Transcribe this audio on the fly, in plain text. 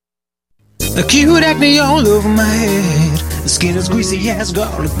Acute acne all over my head. The skin is greasy as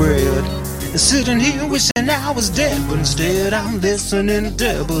garlic bread. Sitting here wishing I was dead, but instead I'm listening to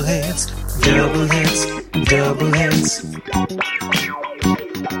double heads. Double heads, double heads.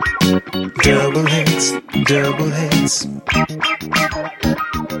 Double heads, double heads.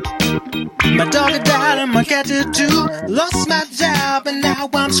 My dog died and my cat did too. Lost my job and now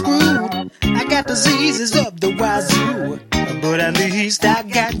I'm screwed. I got diseases up the wazoo, but at least I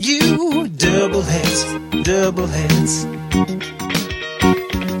got you. Double heads, double heads.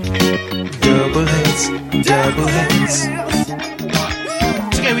 Double heads, double heads.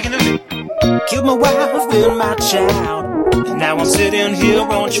 It's okay, we can do it. Killed my wife and my child. Now I'm sitting here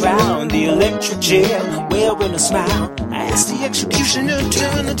on trial in the electric chair, wearing a smile. I asked the executioner to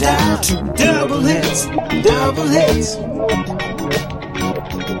turn the dial to double heads, double heads.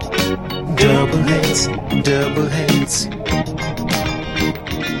 Double heads, double heads.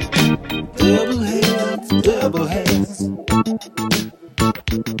 Double heads, double heads.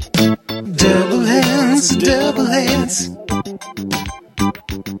 Double heads, double heads.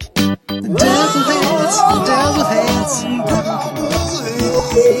 Double heads, double heads.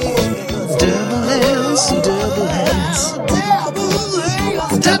 Double heads, double heads.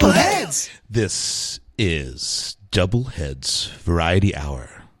 Double heads. This is Double Heads Variety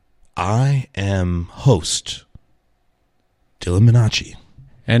Hour. I am host Dylan Minacci.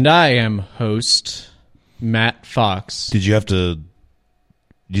 And I am host Matt Fox. Did you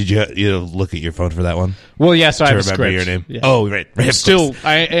look at your phone for that one? Well, yes, I have a remember script. your name. Yeah. Oh, right. I am still You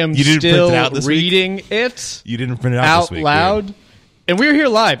didn't print it out this week? reading it You didn't print it out out this week, loud. dude. And we're here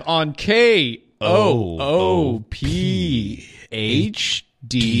live on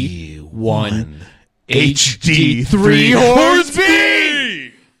KOOPHD1 HD3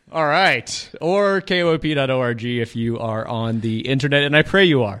 Hornsby. All right. Or KOOP.org if you are on the internet, and I pray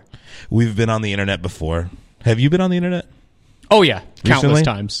you are. We've been on the internet before. Have you been on the internet? Oh yeah, countless Recently?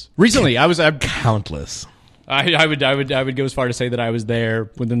 times. Recently, I'm Countless. I would go as far to say that I was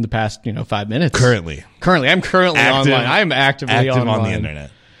there within the past 5 minutes. Currently, I'm currently Active- online. I am actively active online. on the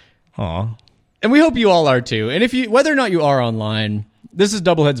internet. Aw. And we hope you all are too. And if you, whether or not you are online, this is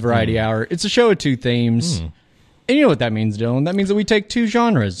Doubleheads Variety Hour. It's a show with two themes. And you know what that means, Dylan? That means that we take two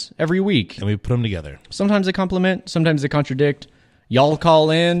genres every week. And we put them together. Sometimes they complement, sometimes they contradict. Y'all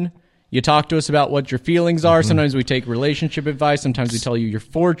call in. You talk to us about what your feelings are. Sometimes we take relationship advice. Sometimes we tell you your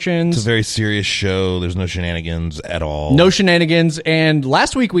fortunes. It's a very serious show. There's no shenanigans at all. No shenanigans. And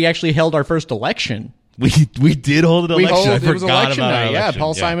last week we actually held our first election. We did hold an election. I It was forgot election about our night. Yeah, election.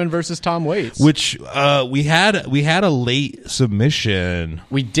 Paul Simon versus Tom Waits. Which we had a late submission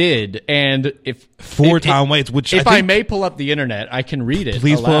We did, and for Tom Waits. Which if I I think, may pull up the internet, I can read it.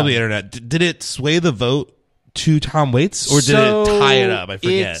 please pull aloud. up the internet. Did it sway the vote to Tom Waits, or did it tie it up? I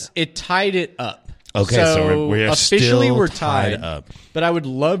forget. It tied it up. Okay, so we're officially still we're tied up. But I would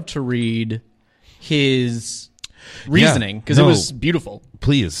love to read his reasoning because it was beautiful.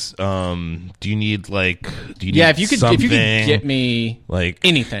 Please, do you need Yeah, if you could get me like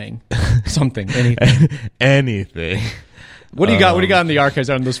anything, anything. anything. What do you got? What do you got in the archives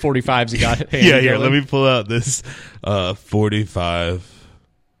on those 45s you got? Yeah. Let me pull out this 45.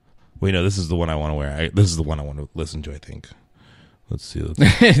 Wait, no, this is the one I want to wear. This is the one I want to listen to, I think. Let's see.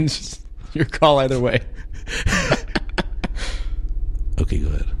 Your call either way. Okay, go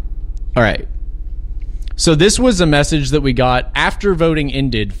ahead. All right. So this was a message that we got after voting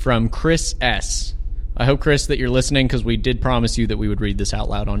ended from Chris S. I hope, Chris, that you're listening because we did promise you that we would read this out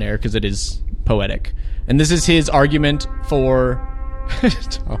loud on air because it is poetic. And this is his argument for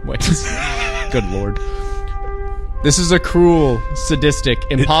Tom Waits. Good Lord. This is a cruel, sadistic,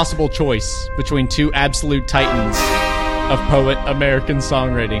 impossible choice between two absolute titans of poet American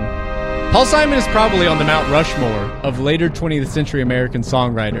songwriting. Paul Simon is probably on the Mount Rushmore of later 20th century American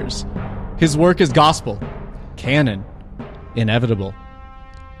songwriters. His work is gospel, canon, inevitable.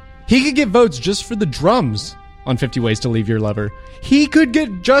 He could get votes just for the drums on 50 Ways to Leave Your Lover. He could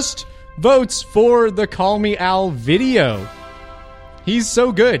get just votes for the Call Me Al video. He's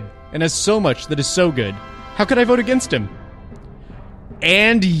so good and has so much that is so good. How could I vote against him?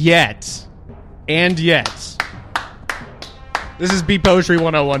 And yet, this is Beat Poetry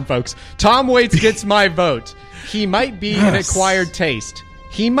 101, folks. Tom Waits gets my vote. He might be an acquired taste.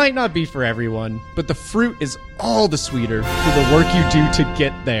 He might not be for everyone, but the fruit is all the sweeter for the work you do to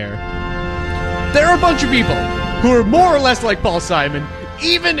get there. There are a bunch of people who are more or less like Paul Simon,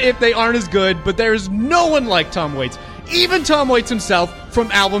 even if they aren't as good, but there's no one like Tom Waits. Even Tom Waits himself, from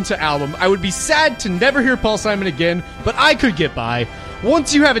album to album. I would be sad to never hear Paul Simon again, but I could get by.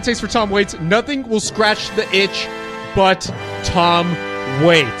 Once you have a taste for Tom Waits, nothing will scratch the itch but Tom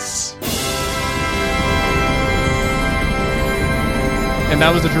Waits. And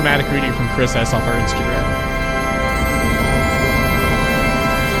that was a dramatic reading from Chris S. off our Instagram.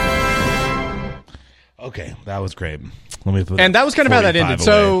 Okay, that was great. Let me put And that was kind of how that ended. away.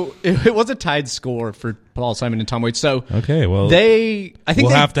 So it was a tied score for Paul Simon and Tom Waits. So Okay, well, I think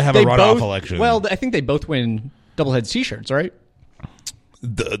we'll have to have a they runoff both- election. Well, I think they both win Doubleheads t-shirts, right?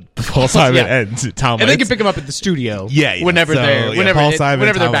 Paul Simon Yeah. and Tom And they Waits. can pick them up at the studio. Yeah. Whenever So, they're yeah, whenever Paul Simon,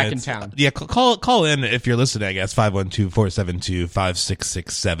 whenever they're Tom back Waits. in town. Yeah, call in if you're listening. I guess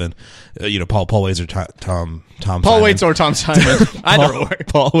 512-472-5667. Paul Waits or Tom Paul Simon. Waits or Tom Simon. Either or.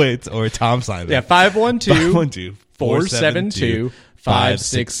 Paul Waits or Tom Simon. Yeah, 512 472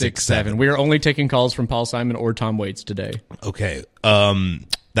 472-5667. We are only taking calls from Paul Simon or Tom Waits today. Okay.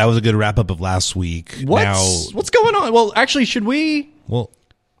 That was a good wrap up of last week. What's going on? Well, actually, should we? Well,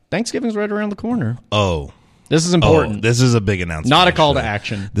 Thanksgiving's right around the corner. oh. This is important. This is a big announcement. Not a call to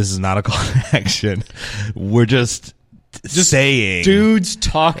actually. action. This is not a call to action. We're just saying. Dudes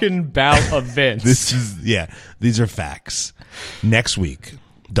talking about events. These are facts. Next week,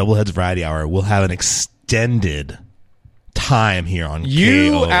 Doubleheads Variety Hour, we'll have an extended time here on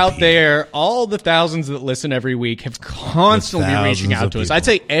You KOP. out there, all the thousands that listen every week, have constantly been reaching thousands out of to us. people. I'd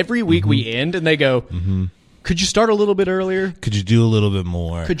say every week we end and they go, could you start a little bit earlier? Could you do a little bit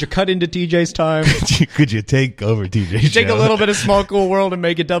more? Could you cut into TJ's time? Could you take over TJ? Take a little bit of Small Cool World and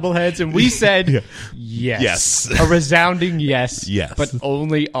make it Doubleheads? And we said Yeah. yes. Yes. A resounding yes. Yes. But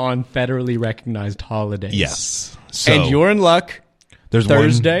only on federally recognized holidays. Yes. So And you're in luck. there's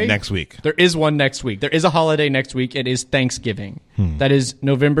Thursday one next week. There is one next week. There is a holiday next week. It is Thanksgiving. That is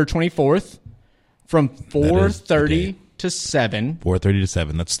November 24th from 4:30 to 7. 4:30 to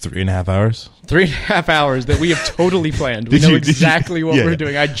 7. That's 3.5 hours. 3.5 hours that we have totally planned. We know exactly what we're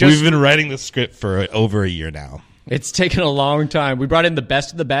doing. We've been writing the script for over a year now. It's taken a long time. We brought in the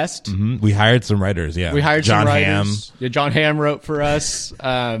best of the best. We hired some writers. Yeah, We hired John some Hamm. writers. Yeah, John Hamm wrote for us.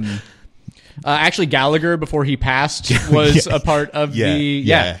 Actually, Gallagher, before he passed, was a part of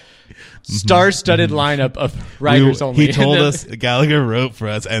the star-studded lineup of writers only. He told And then- us Gallagher wrote for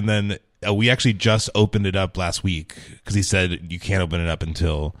us, and then we actually just opened it up last week because he said you can't open it up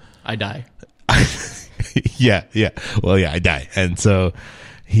until I die. yeah. Well, yeah, I die, and so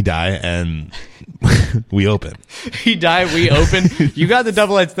he died, and we open. He died. We open. You got the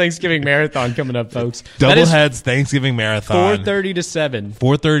Doubleheads Thanksgiving Marathon coming up, folks. That is Doubleheads Thanksgiving Marathon. 4:30 to 7.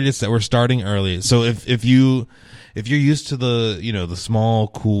 4:30 to 7. We're starting early, so if you're used to the small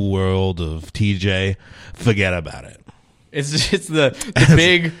cool world of TJ, forget about it. It's the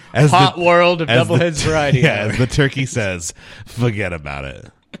big as hot the- world of as the- Doubleheads Variety Yeah, Hour. as the turkey says, forget about it.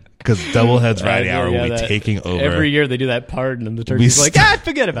 Because Doubleheads Variety Hour will be that- taking over. Every year they do that part, and the turkey's like,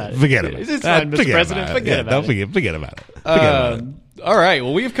 forget about it. Forget about it. It's fine, Mr. Forget President. about it. Forget Yeah, about don't it. forget about it. Forget about it. All right.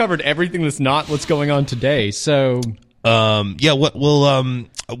 Well, we have covered everything that's not what's going on today. So, Yeah,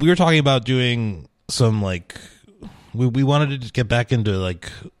 we were talking about doing some we wanted to get back into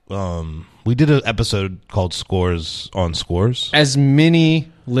we did an episode called Scores on Scores. as many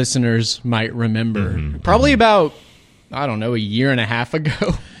listeners might remember, probably about, I don't know, a year and a half ago,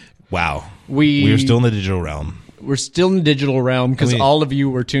 Wow. we were still in the digital realm. we're still in the digital realm because I mean- all of you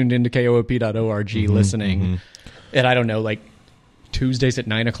were tuned into KOOP.org listening. And I don't know, like Tuesdays at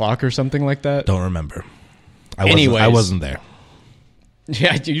 9 o'clock or something like that. Don't remember. I Anyways. wasn't there.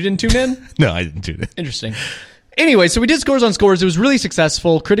 Yeah, you didn't tune in? No, I didn't do it. Interesting. Anyway, so we did Scores on Scores. It was really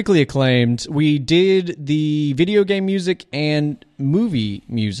successful, critically acclaimed. We did the video game music and movie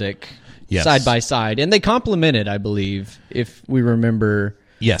music Yes. side by side, and they complemented, I believe, if we remember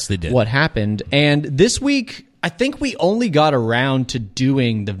Yes, they did. what happened. And this week, I think we only got around to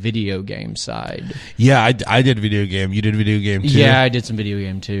doing the video game side. Yeah, I did video game. You did video game too. Yeah, I did some video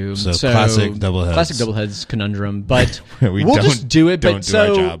game too. So classic Doubleheads. Classic Doubleheads conundrum. But We we'll don't- just do it. don't But do our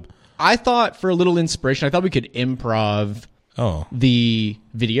so job. I thought for a little inspiration, I thought we could improv Oh, the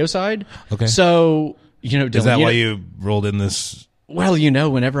video side. Okay. So, is Dylan, that why you rolled in this? Well,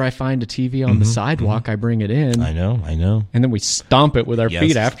 whenever I find a TV on the sidewalk, I bring it in. I know. And then we stomp it with our Yes,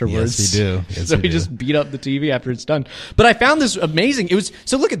 feet afterwards. yes, we do. Yes, so we we do. just beat up the TV after it's done. But I found this amazing.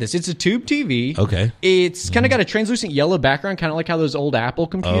 So look at this. It's a tube TV. Okay. It's kind of got a translucent yellow background, kind of like how those old Apple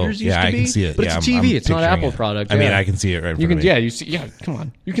computers used yeah, to I be. can see it. But Yeah, it's a I'm TV. It's not an picturing Apple it. product. I mean, yeah. I can see it right in You front can, of me. you see. Yeah, come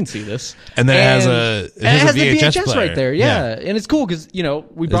on. You can see this. And then it has has a the VHS VHS player. right there. Yeah. And it's cool because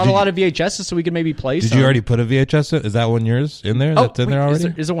we brought a lot of VHSs so we could maybe play. Did you already put a VHS? Is that one yours in there? That's in there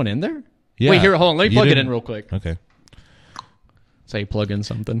already. Is there one in there? Yeah. Wait, here, hold on. Let me You plug it didn't- in real quick. Okay. Say plug in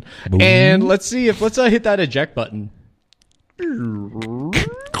something. Boom. And let's hit that eject button.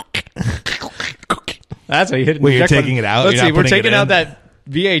 That's how you hit an Wait, you're eject taking button. it out? Let's You're see. not We're putting it taking out in? that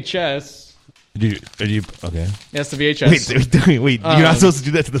VHS. Are you okay? That's the VHS. Wait. You're not supposed to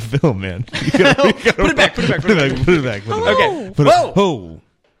do that to the film, man. Put it back. Put it back. Okay. Whoa.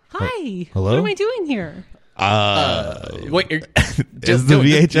 Hi. Hello? What am I doing here? Wait. Is the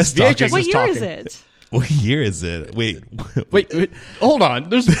VHS talking? What year is it? What year is it? Wait. Hold on.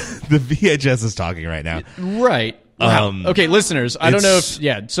 There's The VHS is talking right now. right. Wow. Okay, listeners, I don't know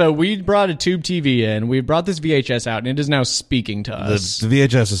if so we brought a tube TV in. We brought this VHS out, and it is now speaking to us. The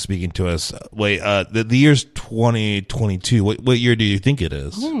VHS is speaking to us. Wait, the year's 2022. What year do you think it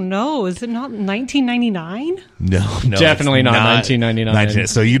is? Oh no, is it not 1999? No, Definitely not 1999.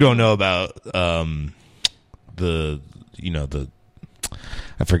 So you don't know about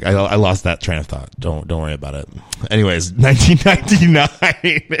I forgot. I lost that train of thought. Don't worry about it. Anyways,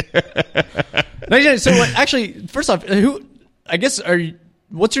 1999. So actually, first off,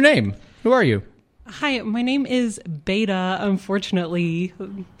 what's your name? Who are you? Hi, my name is Beta. Unfortunately,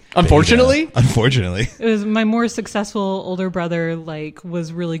 Unfortunately, it was my more successful older brother.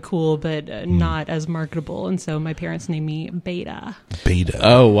 Was really cool, but not as marketable, and so my parents named me Beta. Beta.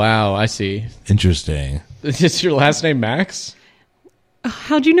 Oh wow, I see. Interesting. Is your last name Max?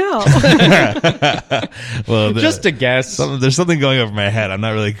 How'd you know? Well, just a guess. There's something going over my head. I'm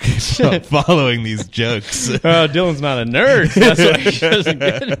not really following these jokes. Dylan's not a nerd. That's why he doesn't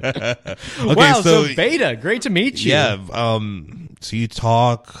get it. Okay, Wow, so Beta, great to meet you. Yeah. So you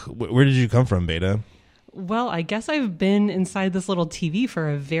talk. Where did you come from, Beta? Well, I guess I've been inside this little TV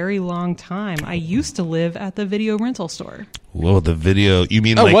for a very long time. I used to live at the video rental store. Whoa, the video. You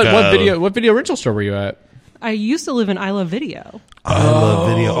mean what video rental store were you at? I used to live in I Love Video. I Love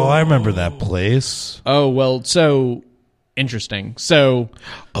Video. Oh, I remember that place. Oh, well, so interesting. So,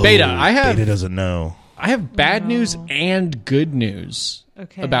 Beta, Beta doesn't know. I have bad news and good news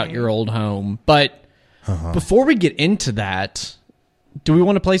about your old home. But before we get into that, do we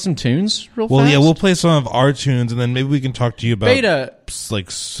want to play some tunes real fast? Well, yeah, we'll play some of our tunes, and then maybe we can talk to you about Beta,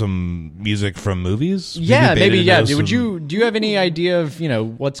 some music from movies. Yeah, maybe. Yeah. Do you have any idea of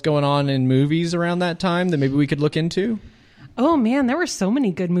what's going on in movies around that time that maybe we could look into? Oh man, there were so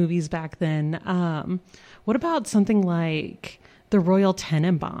many good movies back then. What about something like The Royal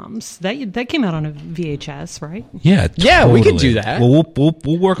Tenenbaums? That came out on a VHS, right? Yeah, yeah, we could do that. Well,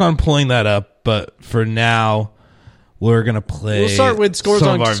 we'll work on pulling that up, but for now, we're gonna play. We'll start with Scores some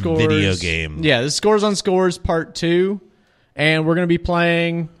on of our Scores video game. Yeah, this is Scores on Scores Part 2, and we're gonna be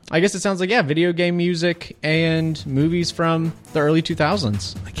playing. I guess it sounds like video game music and movies from the early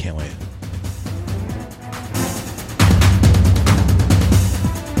 2000s. I can't wait.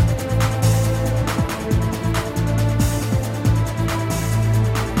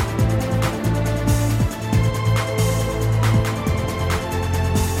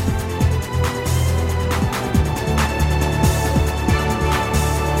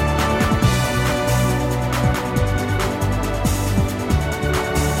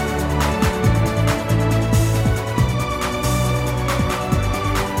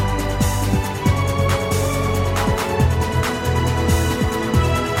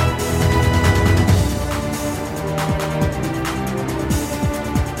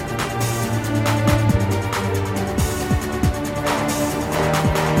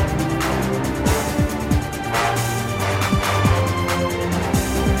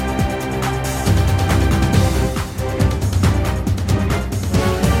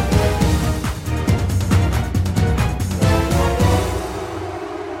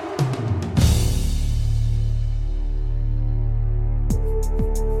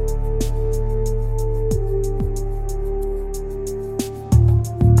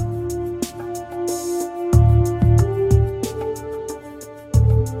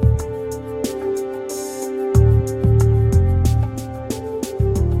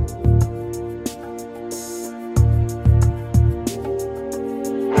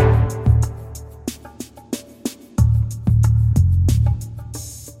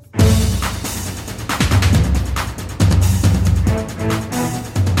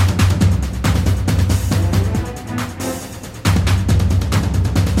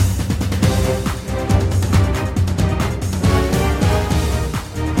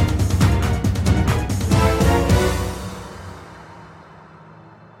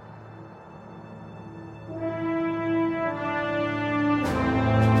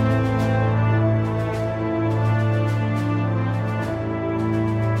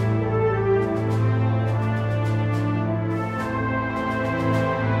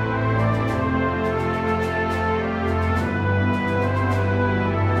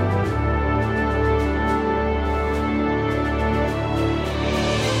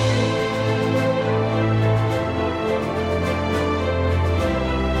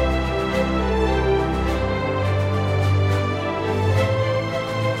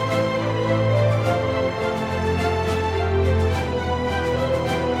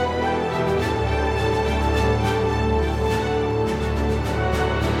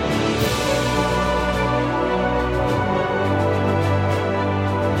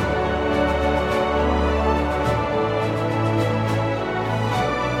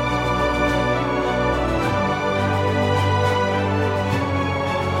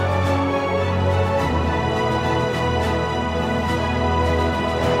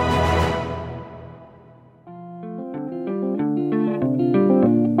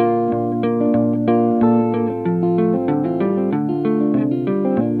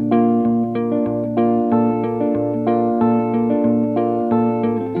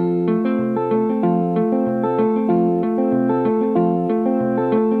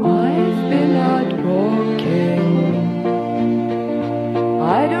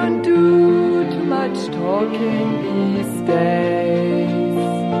 much talking these days.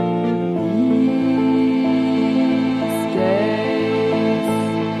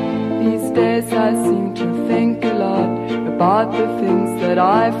 These days I seem to think a lot about the things that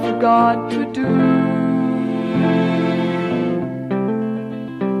I forgot to do.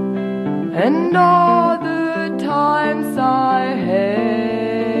 And all the times I had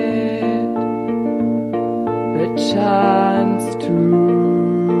the chance to.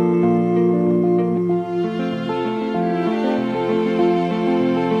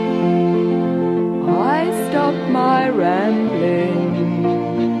 I stopped my rambling.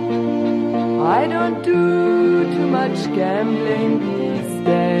 I don't do too much gambling these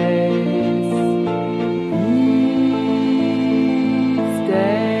days.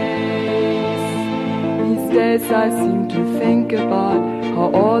 These days I seem to think about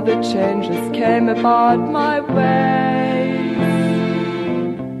how all the changes came about my way.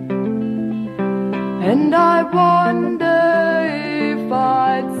 And I wonder if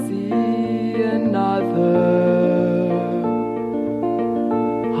I'd see another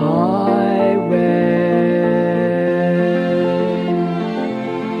highway.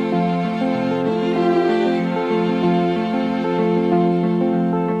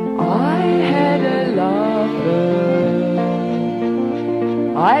 I had a lover.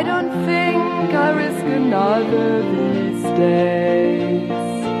 I don't think I risk another these days.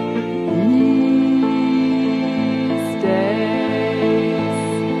 These days.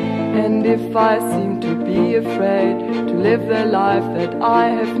 And if I seem to be afraid to live the life that I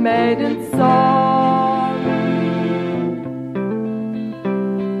have made in song,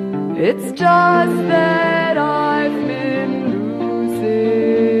 it's just that I've been losing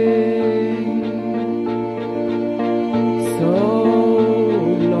so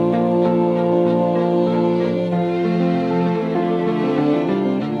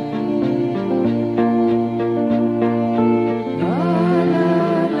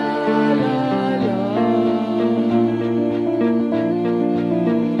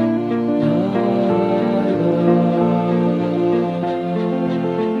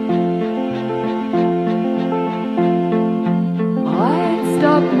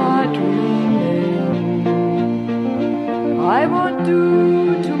I won't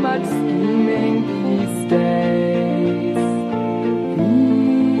do too much scheming these days.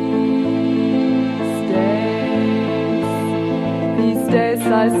 These days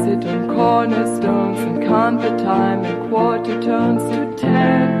I sit on cornerstones and count the time in quarter turns to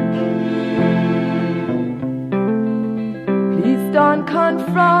 10. Please don't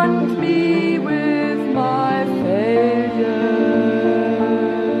confront me with my failures.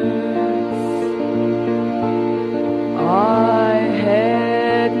 I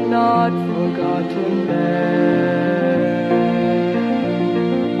had not forgotten them.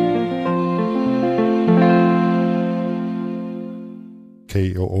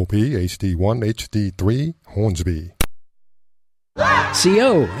 KOOP HD1 HD3 Hornsby.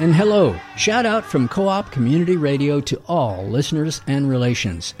 CO and hello. Shout out from Co-op Community Radio to all listeners and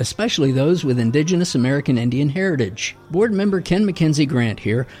relations, especially those with Indigenous American Indian heritage. Board member Ken McKenzie Grant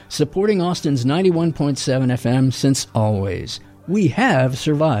here, supporting Austin's 91.7 FM since always. We have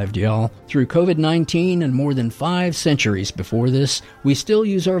survived, y'all. Through COVID-19 and more than 5 centuries before this, we still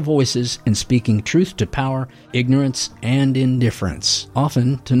use our voices in speaking truth to power, ignorance, and indifference,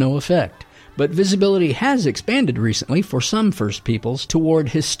 often to no effect. But visibility has expanded recently for some First Peoples toward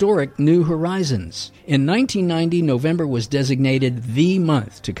historic new horizons. In 1990, November was designated the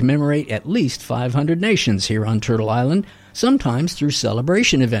month to commemorate at least 500 nations here on Turtle Island, sometimes through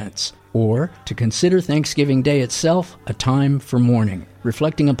celebration events, or to consider Thanksgiving Day itself a time for mourning,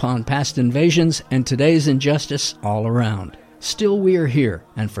 reflecting upon past invasions and today's injustice all around. Still, we are here,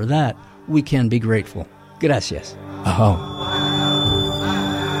 and for that, we can be grateful. Gracias. Aho.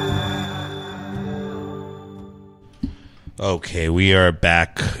 Okay, we are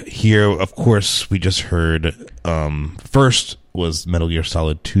back here. Of course, we just heard, first was Metal Gear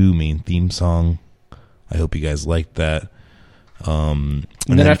Solid 2 main theme song. I hope you guys liked that. And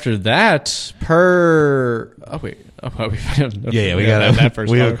then after that, we got that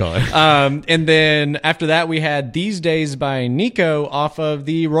first. We would call it. And then after that, we had These Days by Nico off of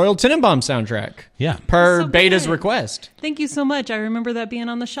the Royal Tenenbaum soundtrack. Yeah, per So Beta's good. request. Thank you so much. I remember that being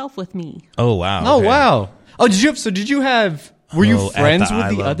on the shelf with me. Oh wow. Oh okay. wow. Oh, did you have? Were you at friends the with I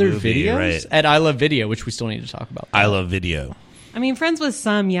the Love other movie, videos right. at I Love Video, which we still need to talk about? I Love Video. I mean, friends with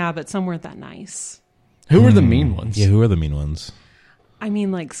some, yeah, but some weren't that nice. Who were the mean ones? Yeah, who are the mean ones? I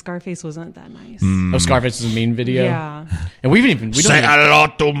mean, like Scarface wasn't that nice. Oh, Scarface is a mean video. Yeah. And we don't Say hello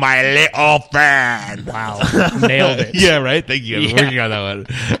to my little friend. Wow, nailed it. Yeah, right. Thank you. I'm Yeah. working on that one.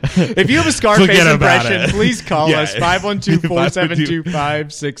 If you have a Scarface Forget about impression, it. please call Yeah. us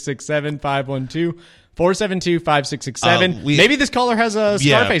 512-472-5667, 512-472-5667. We- Maybe this caller has a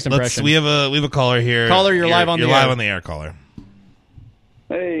Scarface impression. We have a caller here. Caller, you're live on the You're air. live on the air, caller.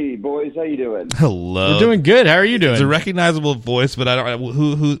 Hey, boys, how you doing? Hello. We're doing good. How are you doing? It's a recognizable voice, but I don't.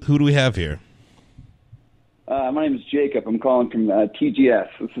 Who do we have here? My name is Jacob. I'm calling from TGS.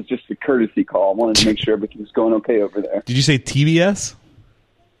 This is just a courtesy call. I wanted to make sure everything's going okay over there. Did you say TBS?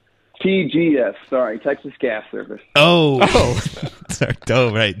 TGS, sorry, Texas Gas Service. Oh, sorry.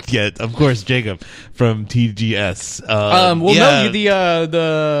 Oh, right. Yeah, of course, Jacob from TGS. Well, yeah. no,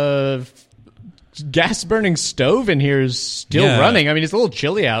 the gas burning stove in here is still Yeah. running. I mean, it's a little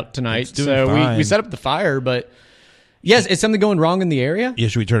chilly out tonight, It's doing so fine. we set up the fire. But yes, is something going wrong in the area? Yeah,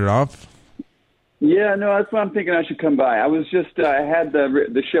 should we turn it off? Yeah, no, that's what I'm thinking. I should come by. I was just, I had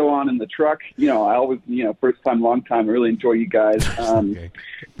the show on in the truck. You know, I always, first time, long time. I really enjoy you guys. Okay.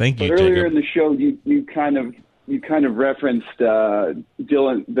 Thank you, But earlier Jacob. in the show, you kind of referenced Dylan,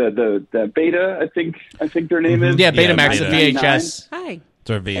 the Beta. I think their name is. Yeah, Betamax Beta. of VHS. Hi.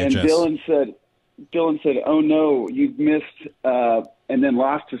 It's our And VHS. Dylan said, "Oh no, you've missed," and then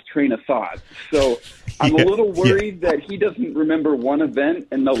lost his train of thought. So I'm Yeah, a little worried that he doesn't remember one event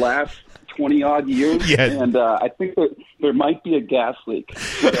in the last 20 odd years, Yeah. and I think that there might be a gas leak.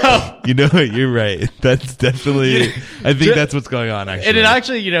 You know what? You're right. That's definitely. I think that's what's going on. Actually, And it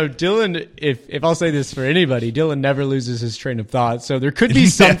actually, Dylan, if I'll say this for anybody, Dylan never loses his train of thought. So there could be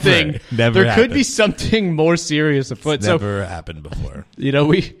something. Never there could be happened. something more serious afoot. never happened before.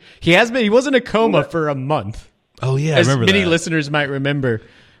 So he was in a coma for a month. Oh yeah, As I remember many that. listeners might remember,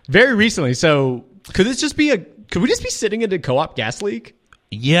 very recently. So could we just be sitting in a co-op gas leak?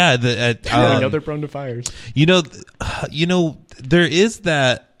 Yeah, I know they're prone to fires. you know, there is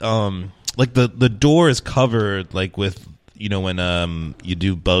that like the door is covered like with when you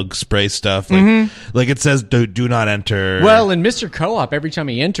do bug spray stuff like it says do not enter. Well, in Mr. Co-op, every time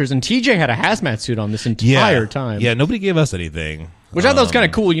he enters, and TJ had a hazmat suit on this entire time. Yeah, nobody gave us anything. Which I thought was kind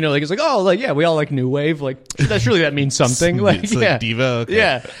of cool, Like it's like, oh, like yeah, we all like New Wave, like surely that means something. Like It's yeah, Diva. Okay.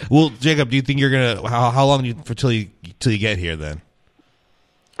 Yeah. Well, Jacob, do you think you're gonna how long till you get here then?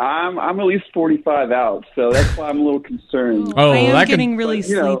 I'm at least 45 out, so that's why I'm a little concerned. Oh, I am that could- getting really but,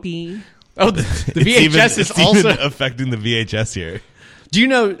 you know- sleepy. Oh, the VHS is it's also. even affecting the VHS here. Do you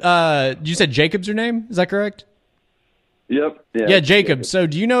know? You said Jacob's your name? Is that correct? Yep. Yeah, Jacob. So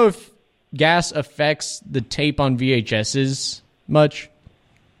do you know if gas affects the tape on VHSs much?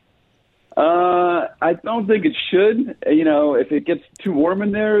 I don't think it should. If it gets too warm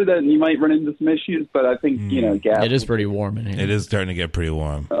in there, then you might run into some issues. But I think gas. It is pretty warm in here. It is starting to get pretty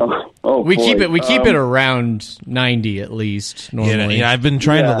warm. We boy. keep it around 90 at least normally. Yeah, I've been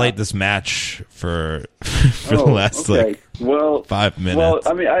trying to Yeah. light this match for the last okay. well, 5 minutes. Well,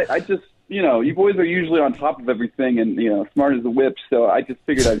 I mean, I just, you boys are usually on top of everything and, smart as a whip. So I just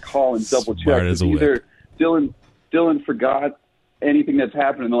figured I'd call and double check. Smart as a whip. Either Dylan forgot anything that's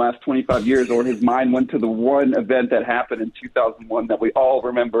happened in the last 25 years or his mind went to the one event that happened in 2001 that we all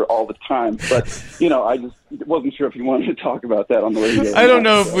remember all the time. But, I just wasn't sure if you wanted to talk about that on the radio. I don't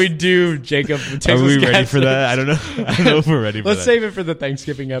know if we do, Jacob. Are we ready for that? I don't know. I don't know if we're ready for Let's that. save it for the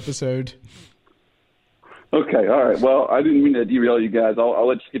Thanksgiving episode. Okay, all right. Well, I didn't mean to derail you guys. I'll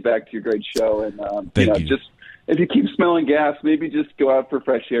let you get back to your great show. And, Thank you. just if you keep smelling gas, maybe just go out for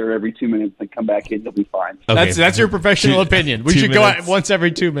fresh air every 2 minutes and come back in. You'll be fine. Okay. That's your professional 2 opinion. We 2 should go out minutes. once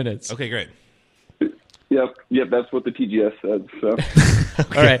every 2 minutes. Okay, great. Yep, that's what the TGS said. So,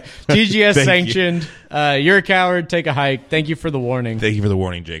 All right. TGS Thank you. sanctioned. You're a coward. Take a hike. Thank you for the warning. Thank you for the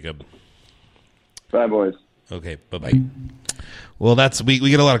warning, Jacob. bye, boys. Okay, bye-bye. Well, we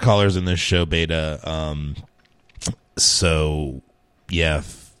get a lot of callers in this show, Beta. So, yeah,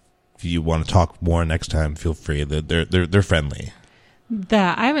 if you want to talk more next time, feel free. They're friendly.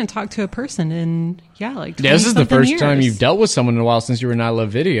 That I haven't talked to a person in like 20 Yeah, this is the first years. time you've dealt with someone in a while since you were in I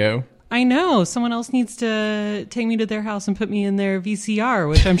Love Video. I know. Someone else needs to take me to their house and put me in their VCR,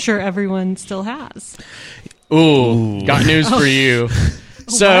 which I'm sure everyone still has. Ooh, got news for you.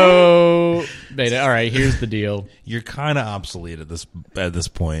 So, Beta, all right, here's the deal. You're kind of obsolete at this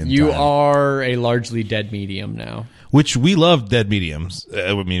point. In You time. are a largely dead medium now. Which we love dead mediums.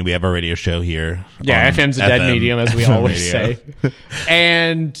 I mean, we have our radio show here. Yeah, on FM's a dead FM medium, as we FM always radio. say.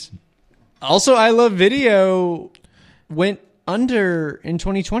 And also, I Love Video went under in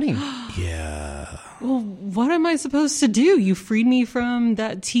 2020. Yeah. Well, what am I supposed to do? You freed me from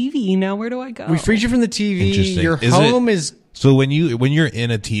that TV. Now where do I go? We freed you from the TV. Interesting. Your Is home is So when you're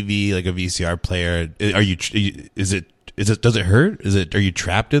in a TV, like a VCR player, does it hurt? Are you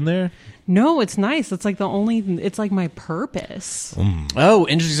trapped in there? No, it's nice. It's like it's like my purpose. Oh,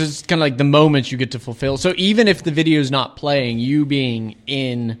 interesting. So it's kind of like the moments you get to fulfill. So even if the video is not playing, you being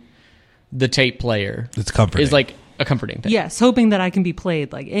in the tape player, it's comforting. Is like a comforting thing. Yes, hoping that I can be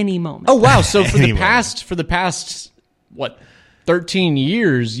played like any moment. Oh wow! So for Any the past what 13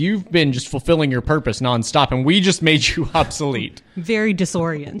 years, you've been just fulfilling your purpose nonstop, and we just made you obsolete. Very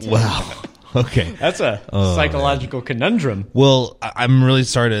disoriented. Wow. Okay. That's a psychological conundrum. Well, I'm really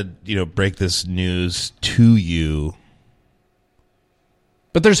sorry to break this news to you.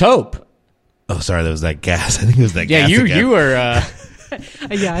 But there's hope. Oh, sorry, that was that gas. I think it was that gas. Yeah, again. you were.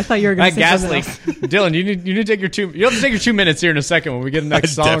 Yeah, I thought you were going to say gas something leak. else. Dylan, you need to take your 2. You have to take your 2 minutes here in a second when we get the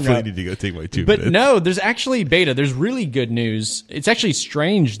next song. I definitely up. need to go take my 2 But minutes. no, there's actually beta. There's really good news. It's actually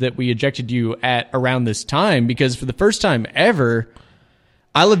strange that we ejected you at around this time because for the first time ever,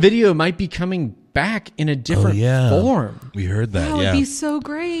 I Love Video might be coming back in a different form. We heard that. That would be so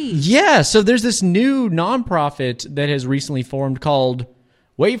great. Yeah, so there's this new nonprofit that has recently formed called,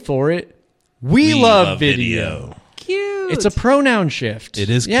 wait for it, We Love Video. Cute. It's a pronoun shift. It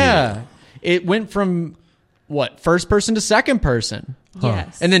is cute. Yeah. It went from, first person to second person.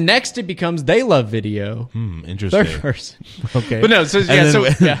 Yes. And then next it becomes They Love Video. Interesting. Third person. Okay. But no, so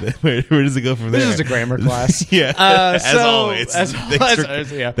where does it go from there? This is a grammar class. Yeah. As always.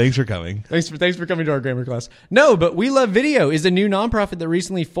 Yeah. Thanks for coming. Thanks for coming to our grammar class. No, but We Love Video is a new nonprofit that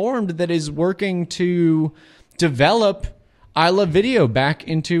recently formed that is working to develop I Love Video back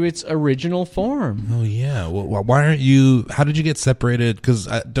into its original form. Oh yeah. Well, why aren't you? How did you get separated? Because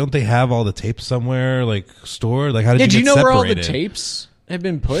don't they have all the tapes somewhere, like stored? Like how did you get do you know separated? where all the tapes have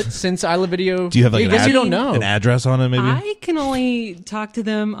been put since I Love Video? Do you have like I guess you don't know an address on it? Maybe I can only talk to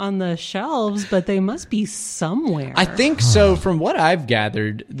them on the shelves, but they must be somewhere. I think so. From what I've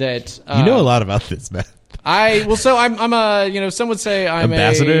gathered, that you know a lot about this, man. I'm a some would say I'm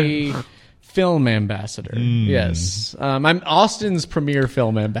ambassador? a film ambassador. Yes, I'm Austin's premier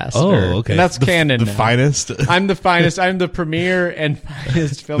film ambassador. Oh, okay. And that's canon. The now. finest. I'm the finest. I'm the premier and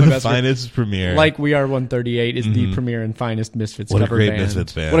finest film The ambassador. finest premiere. Like We Are 138 is the premier and finest Misfits What a cover great band.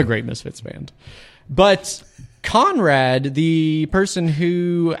 Misfits band. What a great Misfits band. But Conrad, the person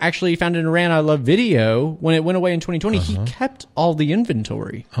who actually founded and ran I Love Video, when it went away in 2020, he kept all the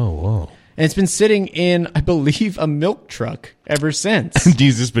inventory. Oh, whoa. And it's been sitting in, I believe, a milk truck ever since.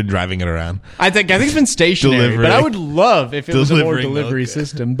 He's just been driving it around. I think it's been stationary, but I would love if it was a more Delivering delivery milk.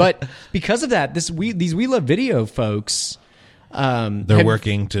 system. But because of that, these We Love Video folks, They're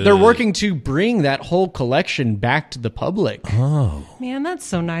working to bring that whole collection back to the public. Oh, Man, that's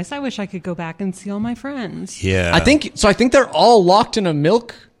so nice. I wish I could go back and see all my friends. yeah. I think they're all locked in a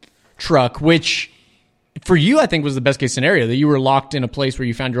milk truck, which for you, I think was the best case scenario, that you were locked in a place where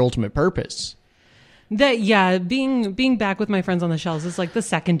you found your ultimate purpose. Being back with my friends on the shelves is like the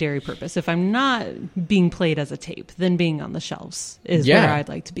secondary purpose. If I'm not being played as a tape, then being on the shelves is where I'd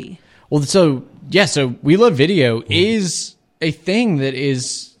like to be. Well, so We Love Video is a thing that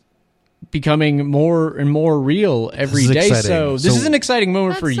is becoming more and more real every day. exciting. So this is an exciting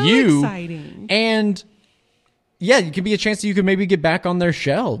moment That's for so you. exciting. And yeah, it could be a chance that you could maybe get back on their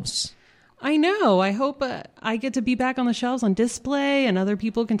shelves. I know. I hope I get to be back on the shelves on display and other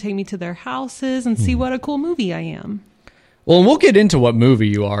people can take me to their houses and see what a cool movie I am. Well, and we'll get into what movie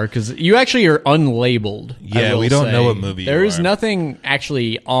you are, because you actually are unlabeled. Yeah, we don't know what movie There you is are. nothing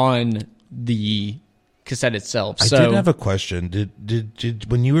actually on the cassette itself. I did have a question. Did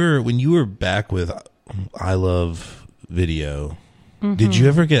when you were back with I Love Video, did you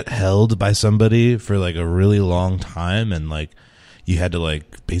ever get held by somebody for like a really long time and like you had to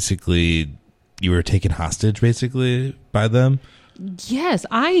like basically you were taken hostage basically by them? Yes,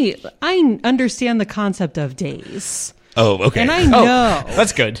 I understand the concept of days. Oh, okay. And I know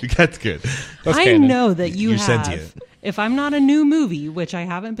That's good. That's good. That's I canon. know that You're have, sentient. if I'm not a new movie, which I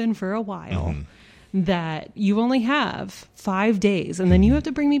haven't been for a while, that you only have 5 days and then you have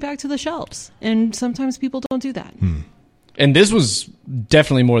to bring me back to the shelves. And sometimes people don't do that. And this was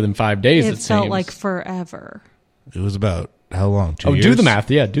definitely more than 5 days, It it felt seems. like forever. It was about how long? 2 years? do the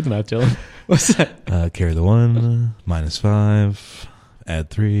math. Yeah, do the math, Dylan. What's that? Carry the 1, -5, add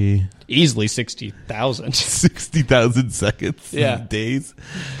 3. Easily 60,000. 60,000 seconds. Yeah. Days.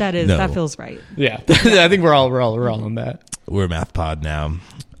 That feels right. Yeah, I think we're all on that. We're a math pod now.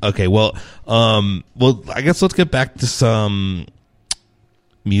 Okay, well, I guess let's get back to some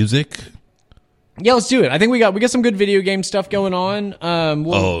music. Yeah, let's do it. I think we got some good video game stuff going on.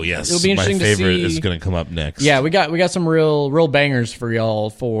 Yes, it'll be interesting my favorite to see. is going to come up next. Yeah, we got some real bangers for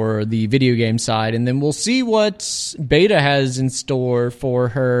y'all for the video game side, and then we'll see what Beta has in store for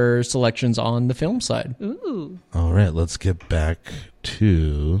her selections on the film side. Ooh. All right, let's get back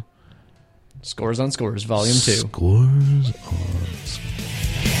to Scores on Scores, Volume 2. Scores on Scores.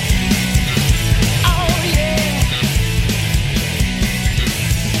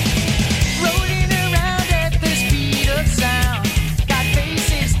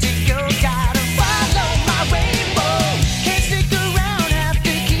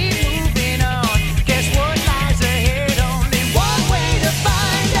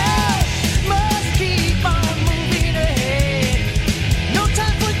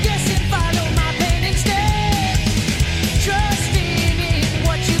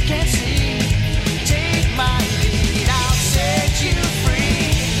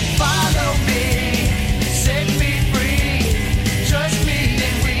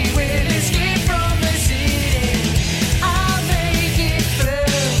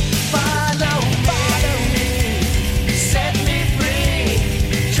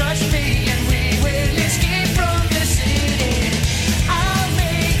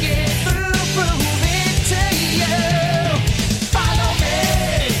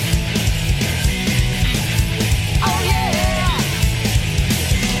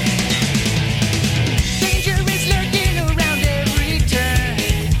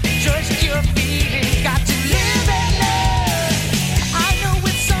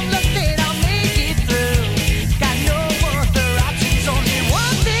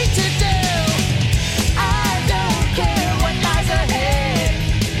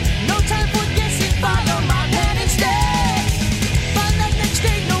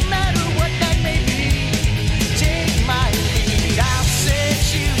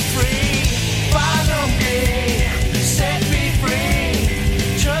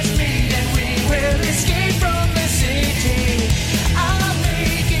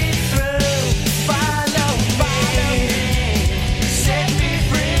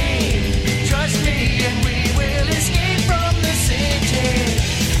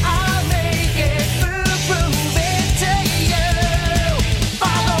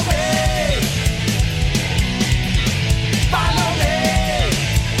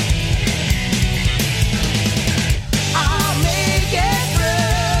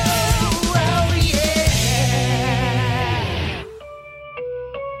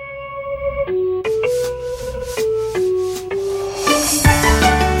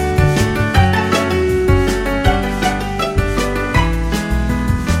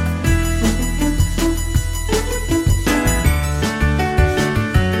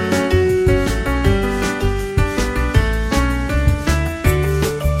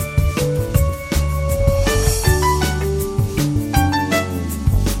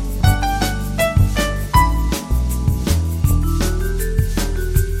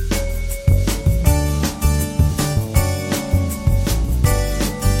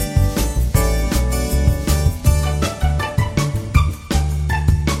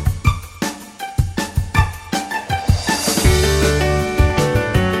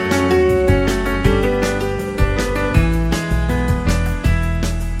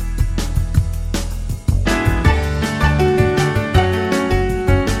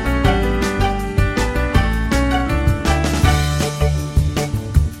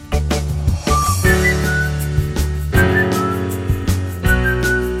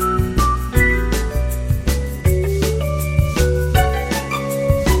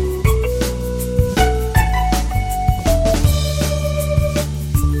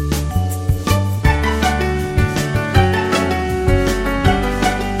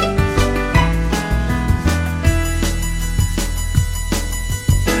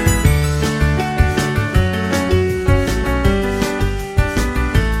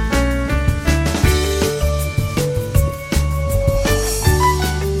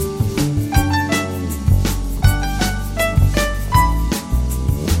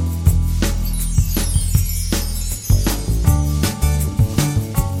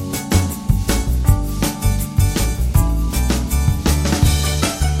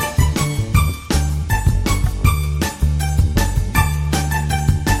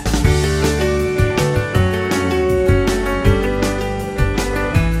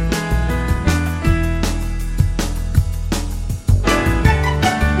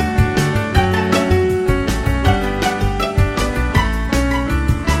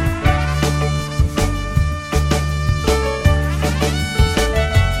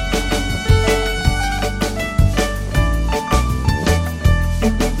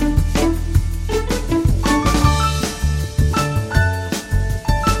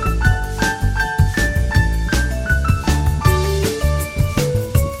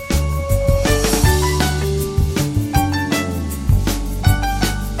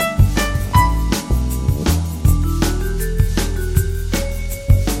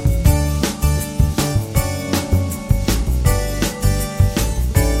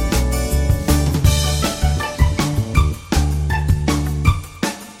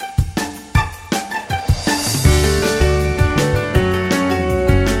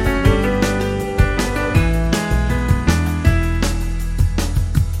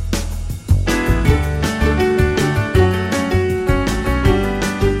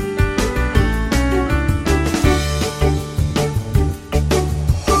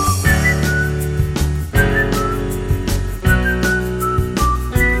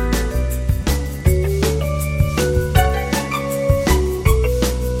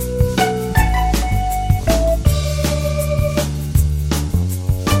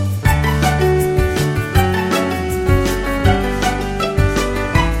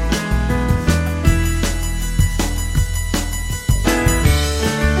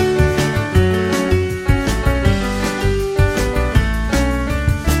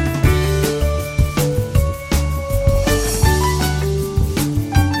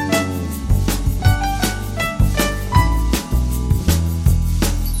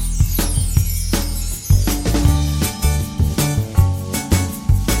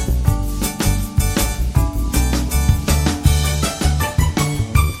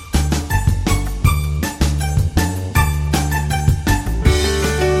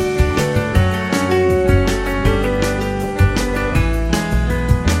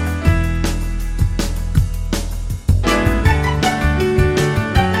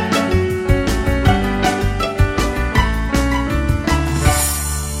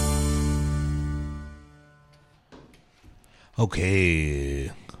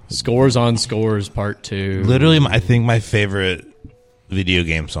 Okay. Scores on Scores Part 2. Literally, I think my favorite video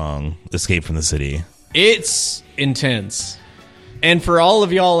game song, Escape from the City. It's intense. And for all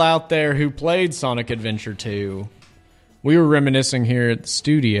of y'all out there who played Sonic Adventure 2, we were reminiscing here at the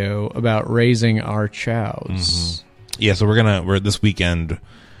studio about raising our chows. Mm-hmm. Yeah, so we're this weekend,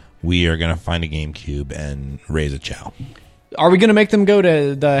 we are going to find a GameCube and raise a chow. Are we going to make them go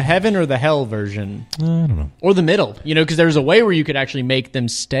to the heaven or the hell version? I don't know. Or the middle? Because there's a way where you could actually make them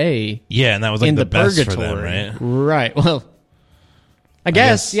stay. Yeah, and that was like in the best purgatory. for them, right? Right. Well, I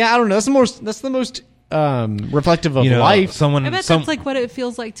guess. Yeah, I don't know. That's the most reflective of life. I bet that's like what it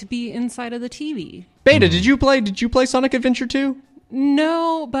feels like to be inside of the TV. Beta, did you play Sonic Adventure 2?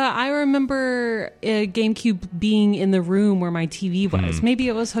 No, but I remember a GameCube being in the room where my TV was. Maybe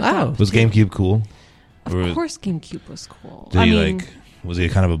it was hooked up. Was GameCube cool? Of course GameCube was cool. Was he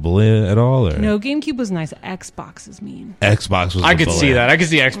kind of a bully at all? Or? No, GameCube was nice. Xbox is mean. Xbox was I could see that. I could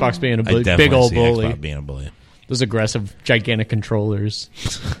see Xbox being a big old bully. Xbox being a bully. Those aggressive, gigantic controllers.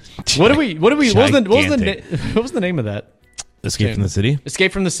 What was the name of that? Escape from the City?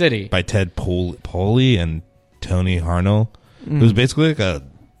 Escape from the City. By Ted Poley and Tony Harnell. It was basically like a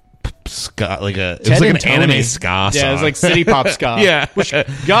ska, it was like an anime ska song. Yeah, it was like City Pop ska. Yeah. Which,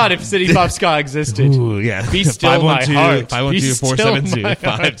 God, if City Pop ska existed. Ooh, yeah. Be still my heart.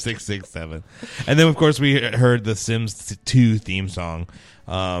 512-472-5667. And then, of course, we heard the Sims 2 theme song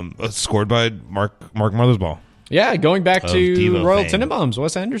scored by Mark Mothersbaugh. Yeah, going back to Devo Royal fame. Tenenbaums,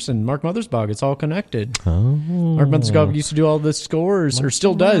 Wes Anderson, Mark Mothersbaugh. It's all connected. Oh. Mark Mothersbaugh used to do all the scores, or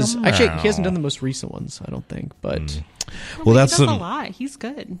still does. Actually, he hasn't done the most recent ones, I don't think. But well, that's he does a lot. He's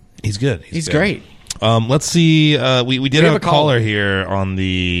good. He's good. He's great. Let's see. We did have a caller here on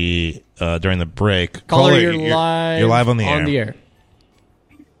the during the break. Caller, you're live. You're live on the air.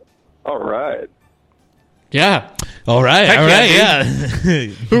 All right. Yeah. All right. Heck all right. yeah. Yeah.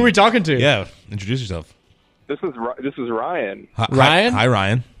 Who are we talking to? Yeah. Introduce yourself. This is Ryan. Ryan? Hi,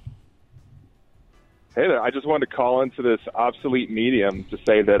 Ryan. Hey there. I just wanted to call into this obsolete medium to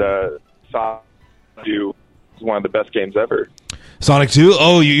say that Sonic 2 is one of the best games ever. Sonic 2?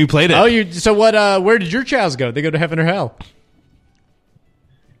 Oh, you played it. Oh, so what? Where did your chows go? They go to heaven or hell?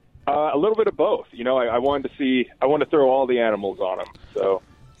 A little bit of both. I wanted to throw all the animals on them. So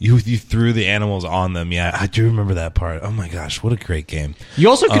you threw the animals on them. Yeah, I do remember that part. Oh my gosh, what a great game. You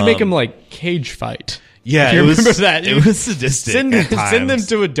also could make them like cage fight. Yeah, you remember that? It was sadistic. Send them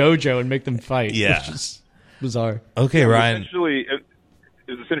to a dojo and make them fight. Yeah, which is bizarre. Okay, Ryan. It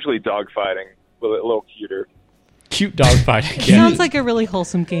was essentially dogfighting, but a little cuter. Cute dogfighting. Sounds like a really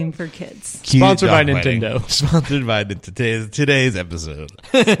wholesome game for kids. Sponsored by Nintendo. Sponsored by today's episode.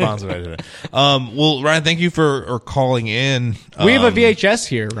 Sponsored by Nintendo. Well, Ryan, thank you for calling in. We have a VHS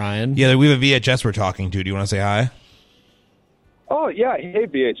here, Ryan. Yeah, we have a VHS we're talking to. Do you want to say hi? Oh yeah, hey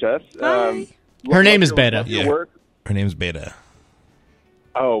VHS. Hi. Her name is Beta. Your work. Her name's Beta.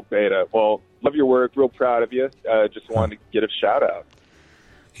 Oh, Beta. Well, love your work. Real proud of you. Just wanted to get a shout out.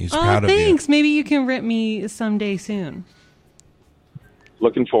 He's proud of you. Thanks. Maybe you can rip me someday soon.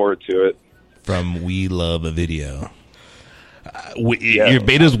 Looking forward to it. From We Love a Video. Your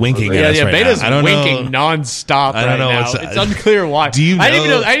Beta's winking at us right Beta's now. I don't winking know. nonstop I don't know right now. It's unclear why. Do you know? I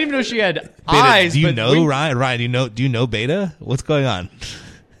didn't even know she had Beta, eyes. do you but know Ryan? Ryan, do you know Beta? What's going on?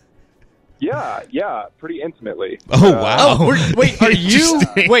 Yeah, pretty intimately. Oh wow! Wait, are you?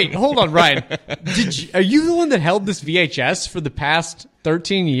 Wait, hold on, Ryan. Are you the one that held this VHS for the past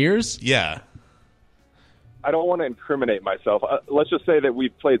 13 years? Yeah. I don't want to incriminate myself. Let's just say that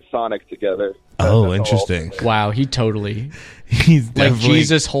we've played Sonic together. Oh, interesting. Wow, he totally. He's like definitely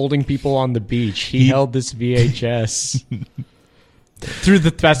Jesus holding people on the beach. He held this VHS. Through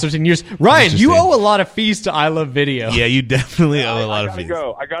the past 13 years. Ryan, you owe a lot of fees to I Love Video. Yeah, you definitely owe a lot of fees.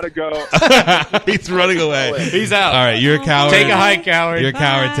 I gotta go. He's running away. He's out. All right, you're a coward. Take a hike, coward. You're a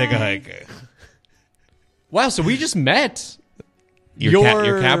coward. Take a hike. Wow, so we just met. Your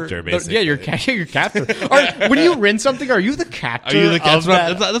captor, basically. Yeah, your captor. When you win something, are you the captor? Are you the captor?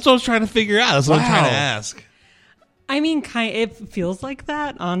 That? That's what I was trying to figure out. That's what I'm trying to ask. I mean, it feels like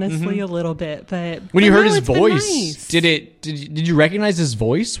that, honestly, a little bit. But when you heard his it's been voice, nice. did you recognize his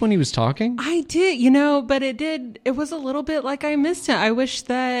voice when he was talking? I did, but it was a little bit like I missed it. I wish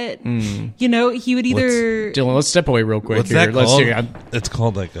that, he would either. Dylan, let's step away real quick. What's here. that called? It's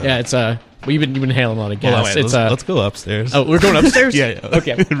called like a... Yeah, it's well, you've been inhaling a lot of gas. Let's go upstairs. Oh, we're going upstairs? Yeah.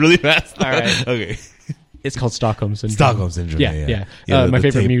 Okay. Really fast. All right. Okay. It's called Stockholm Syndrome. Stockholm Syndrome. Yeah. The my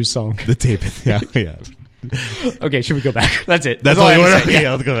favorite tape, Muse song. The tape. Yeah. Okay, should we go back? That's it. That's all all I have to say.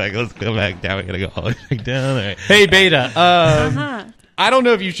 Yeah, let's go back. Let's go back down. We gotta go all the way back down. All right. Hey, Beta. I don't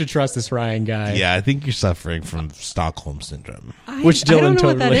know if you should trust this Ryan guy. Yeah, I think you're suffering from Stockholm syndrome. Which Dylan I don't know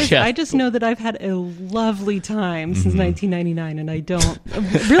totally. what that is. Yeah. I just know that I've had a lovely time since 1999, and I don't really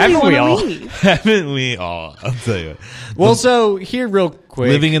Haven't want we to all? leave. Haven't we all? I'll tell you. Well, so here, real quick,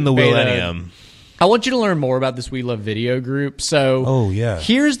 Living in the Beta, millennium. I want you to learn more about this We Love Video group. So, Oh, yeah.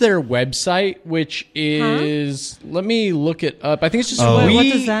 here's their website, which is let me look it up. I think it's just Oh. What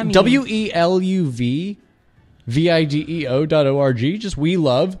does that mean? WELUVVIDEO.org. Just We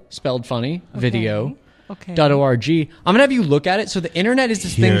Love, spelled funny, video. Okay. .org. I'm gonna have you look at it. So the internet is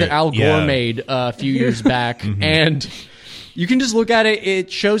this thing Here, that Al Gore yeah. made a few years back, and you can just look at it.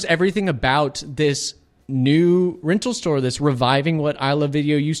 It shows everything about this new rental store that's reviving what I Love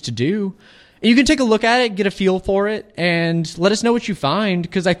Video used to do. And you can take a look at it, get a feel for it, and let us know what you find,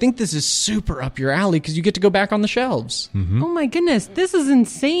 because I think this is super up your alley because you get to go back on the shelves. Oh my goodness, this is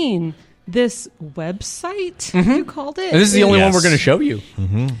insane. This website, you called it? And this is the only one Yes. we're going to show you.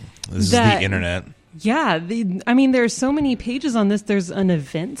 This is That- the internet. Yeah, I mean, there's so many pages on this. There's an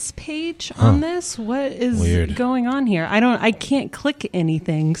events page on this. What is Weird. going on here? I can't click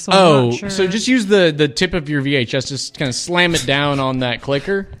anything, so I'm not sure. So just use the tip of your VHS, just kind of slam it down on that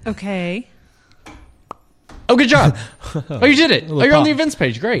clicker. Okay. Oh, good job. Oh, you did it. Oh, you're on pop. the events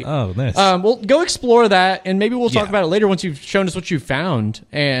page. Great. Oh, nice. Well, go explore that, and maybe we'll talk Yeah. about it later once you've shown us what you found.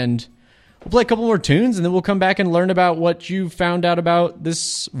 And we'll play a couple more tunes, and then we'll come back and learn about what you found out about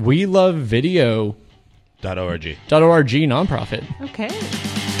this We Love Video .org. .org nonprofit. Okay.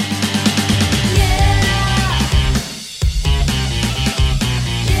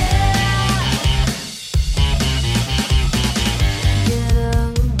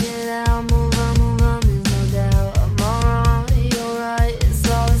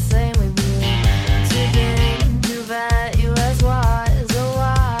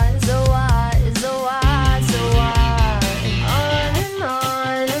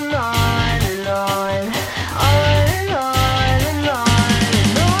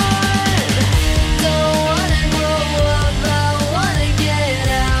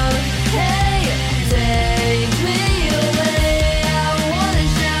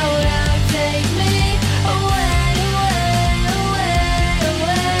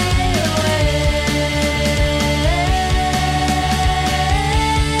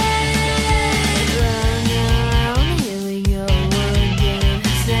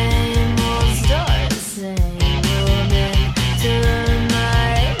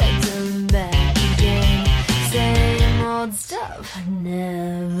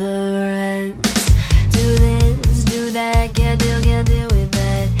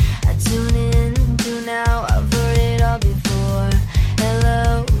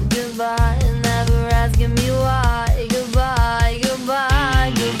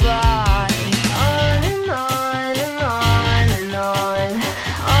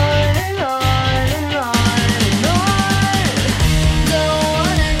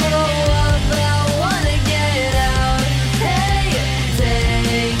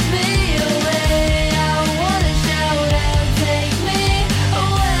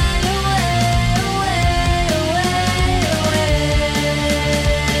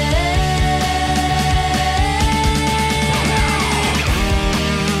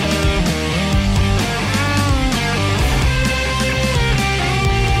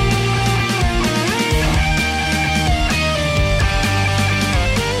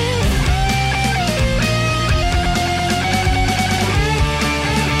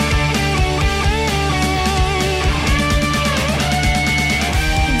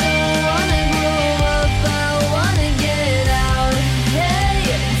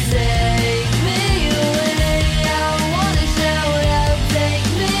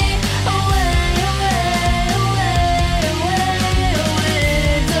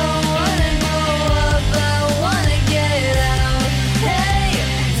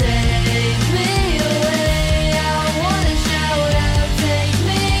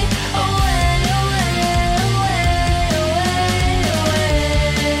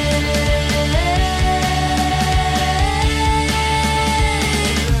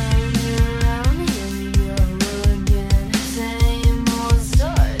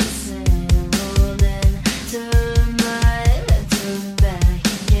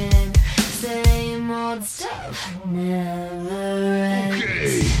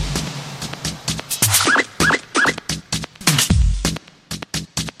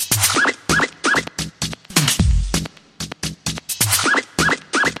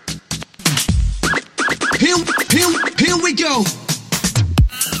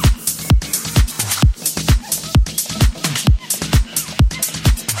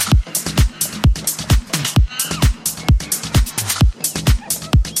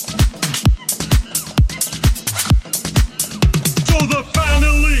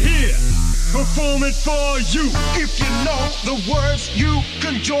 it for you. If you know the words, you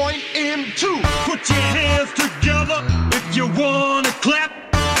can join in too. Put your hands together if you wanna clap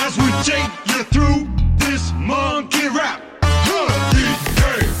as we take you through this monkey rap.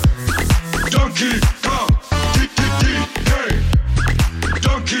 DK, Donkey Kong. DK,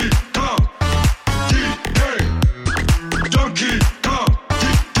 Donkey Kong. DK, Donkey Kong.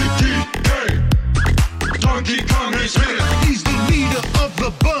 DK, Donkey Kong is here. He's the leader of the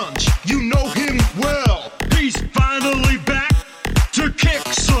bunch. You know him well. He's finally back to kick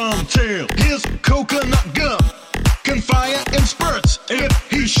some tail. His coconut gun can fire in spurts. If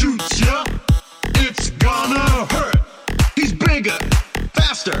he shoots ya, it's gonna hurt. He's bigger,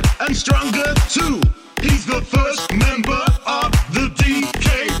 faster, and stronger too. He's the first member of the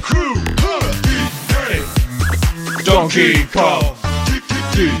DK crew. DK, Donkey Kong.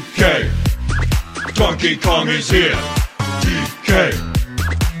 DK, Donkey Kong is here. DK,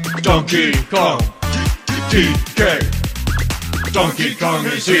 Donkey Kong. DK, Donkey Kong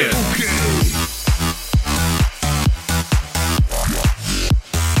is here.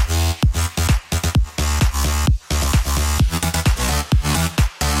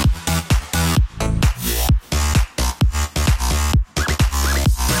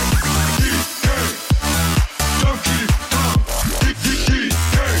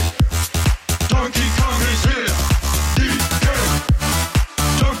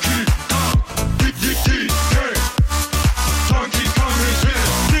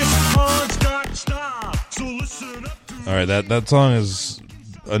 All right, that song is,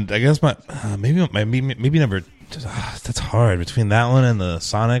 I guess maybe number. That's hard between that one and the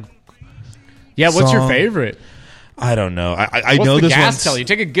Sonic. Yeah, what's song. your favorite? I don't know. I What's know the this gas one's. tell you?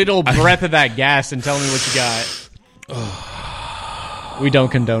 Take a good old breath of that gas and tell me what you got. We don't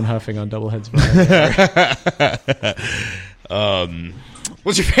condone huffing on Doubleheads.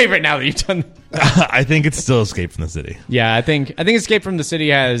 What's your favorite now that you've done? I think it's still Escape from the City. Yeah, I think Escape from the City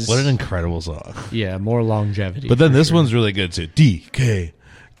has What an incredible song. Yeah, more longevity. But then this one's really good too. DK,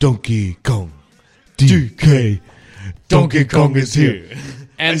 Donkey Kong. DK, Donkey Kong is here.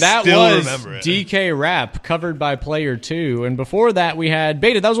 And that was DK Rap, covered by Player 2. And before that, we had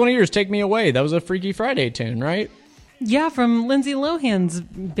Beta. That was one of yours, Take Me Away. That was a Freaky Friday tune, right? Yeah, from Lindsay Lohan's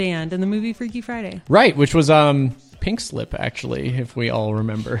band in the movie Freaky Friday. Right, which was Pink Slip, actually, if we all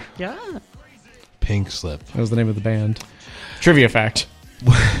remember. Yeah. Pink Slip. That was the name of the band. Trivia fact.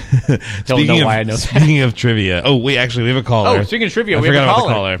 Don't know why I know that. Speaking of trivia. Oh, wait, actually, we have a caller. Oh, speaking of trivia, I we have forgot a about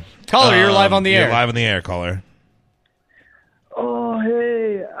the caller. caller. Caller, you're live on the air. You're live on the air, caller. Oh,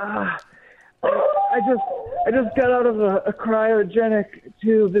 hey. I just got out of a cryogenic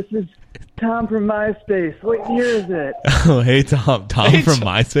tube. This is Tom from MySpace. What year is it? Oh, hey, Tom. Tom from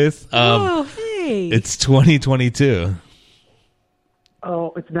MySpace? Oh, hey. It's 2022.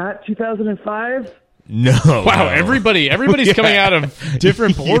 Oh, it's not 2005? No. Wow, no. everybody's Yeah. coming out of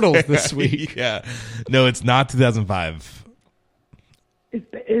different portals this week. Yeah. No, it's not 2005.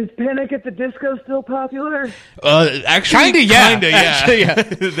 Is Panic at the Disco still popular? Actually, Kinda, yeah. Kinda, yeah.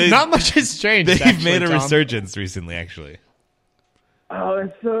 Actually, yeah. Not much has changed. They've actually, made a Tom. resurgence recently, actually. Oh,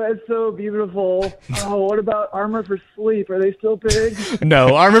 it's so beautiful. Oh, what about Armor for Sleep? Are they still big?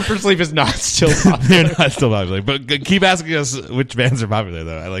 No, Armor for Sleep is not still popular. They're not still popular. But keep asking us which bands are popular,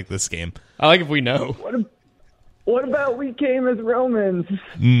 though. I like this game. I like if we know. What about We Came as Romans?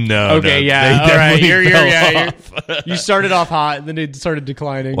 No. Okay, no, yeah. they All right. definitely fell off. You started off hot, and then it started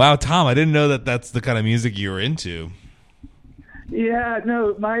declining. Wow, Tom, I didn't know that that's the kind of music you were into. Yeah,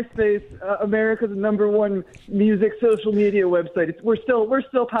 no, MySpace, America's #1 music social media website. We're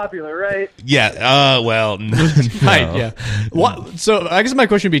still popular, right? Yeah. Well, no. Right, yeah. What, so I guess my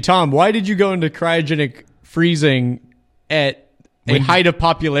question would be, Tom, why did you go into cryogenic freezing at a height of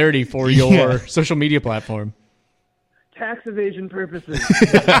popularity for your social media platform? Tax evasion purposes.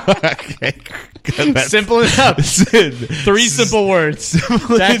 Okay. Simple enough. 3 simple words.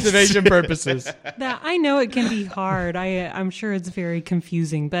 Tax evasion purposes. That I know it can be hard. I'm sure it's very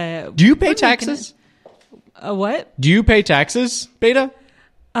confusing, but Do you pay taxes? What? Do you pay taxes, Beta?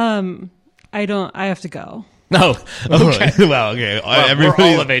 I don't. I have to go. No. Okay. Well, okay. Well, we're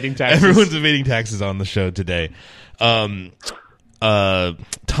all evading taxes. Everyone's evading taxes on the show today. Tom, I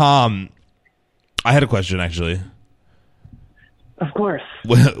had a question actually. Of course.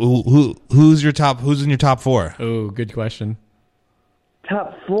 Who's in your top 4? Oh, good question.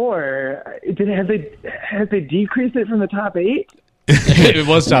 Top 4? Have they decreased it from the top 8? It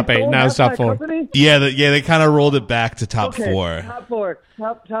was top 8. Now it's top 4. Yeah, they kind of rolled it back to top 4. Top 4.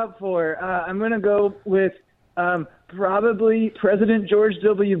 I'm gonna go with probably President George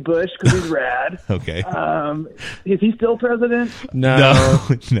W. Bush because he's rad. Okay. Is he still president? No.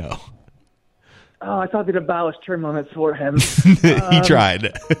 No. Oh, I thought they'd abolish term limits for him. He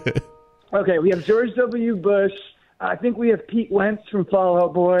tried. Okay, we have George W. Bush. I think we have Pete Wentz from Fall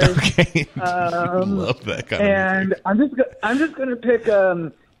Out Boy. Okay. Love that kind and of music. I'm just gonna pick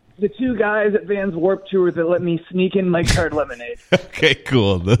the two guys at Vans Warped Tour that let me sneak in Mike's Hard Lemonade. Okay,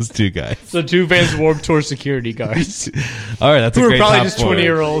 cool. Those two guys. The two Vans Warped Tour security guards. All right, that's who a were great probably top just four.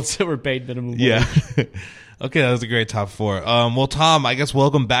 20-year-olds that were paid minimum wage. Yeah. Okay, that was a great top four. Well, Tom, I guess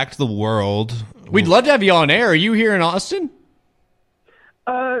welcome back to the world. We'd love to have you on air. Are you here in Austin?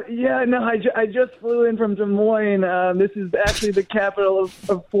 Yeah, no, I just flew in from Des Moines. This is actually the capital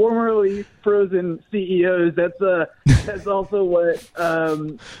of formerly frozen CEOs. That's also what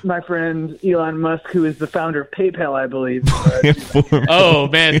my friend Elon Musk, who is the founder of PayPal, I believe. Oh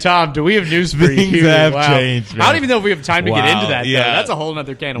man, Tom, do we have news for Things you? have Wow. changed, man. I don't even know if we have time to get into that. Yeah. Though. That's a whole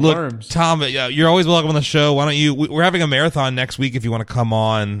other can of Look, worms. Tom, you're always welcome on the show. Why don't you? We're having a marathon next week. If you want to come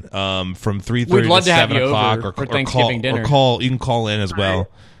on from 3:30 We'd love to have 7 you o'clock, over or for or Thanksgiving dinner. You can call in as well.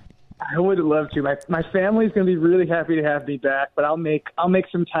 I would love to. My family's going to be really happy to have me back, but I'll make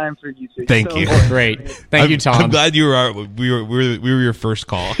some time for you two. Thank So you. important. Great. Thank you, Tom. I'm glad we were your first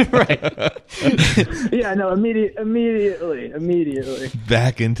call. Right. Yeah, no, immediately.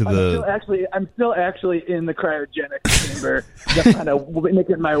 Back into I'm still actually in the cryogenic chamber, just kind of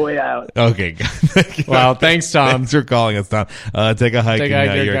making my way out. Okay. Wow, thanks, Tom. Thanks for calling us, Tom. Take a hike. Take a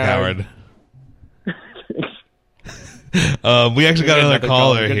hike, You're a guy. coward. We actually got another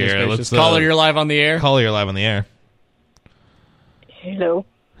caller Goodness here. gracious. Caller, you're live on the air. Caller, you're live on the air. Hello.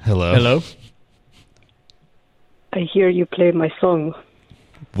 Hello. I hear you play my song.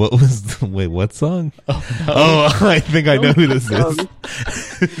 What was? Wait, what song? Oh, I think I know who this is.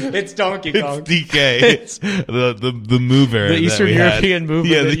 It's Donkey Kong. It's DK. It's the mover, The that Eastern we had. European mover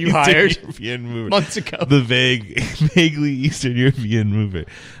yeah, that the you Eastern hired European mover months ago. The vaguely Eastern European mover.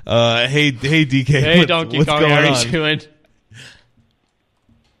 Hey DK. Hey, Donkey what's Kong, going how are on? you doing?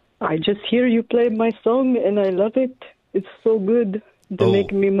 I just hear you play my song and I love it. It's so good to Oh.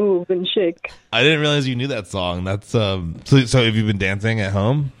 make me move and shake. I didn't realize you knew that song. That's so have you been dancing at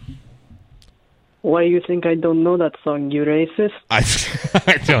home? Why you think I don't know that song, you racist?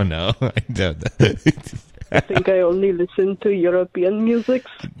 I don't know. I don't know. I think I only listen to European music.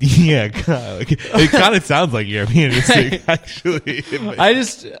 Yeah, it kind of sounds like European music, actually. I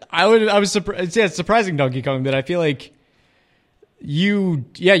was surprised. Yeah, it's surprising, Donkey Kong, that I feel like you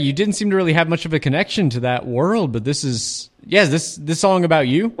didn't seem to really have much of a connection to that world, but this song about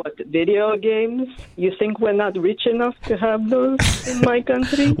you? What, video games? You think we're not rich enough to have those in my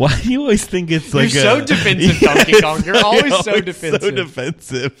country? Why do you always think it's like You're so defensive, Donkey Kong. You're always so defensive. So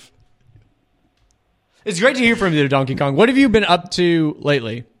defensive. It's great to hear from you, Donkey Kong. What have you been up to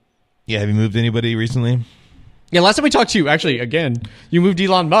lately? Yeah, have you moved anybody recently? Yeah, last time we talked to you, actually, again, you moved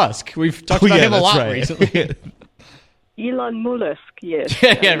Elon Musk. We've talked about him a lot recently. Elon Musk, yes. Yeah,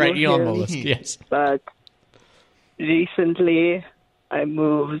 I right, moved Elon him, Musk, yes. But recently, I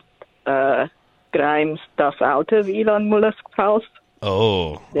moved crime stuff out of Elon Musk's house.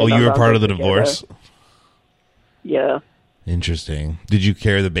 Oh, They're you no were part of the longer divorce? together. Yeah. Interesting. Did you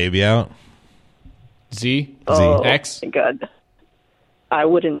carry the baby out? Z? Oh, X? my God. I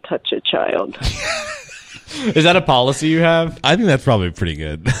wouldn't touch a child. Is that a policy you have? I think that's probably pretty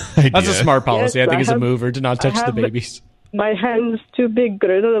good. That's a smart policy. Yes, I think I as a have- mover to not touch I the have- babies. My hands too big.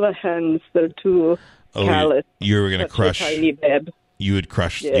 Rid of the hands. They're too callous. You were going to Such a crush. tiny babe. You would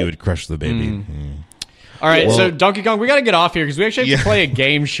crush. Yeah. You would crush the baby. All right, Well- so Donkey Kong, we got to get off here because we actually have to play a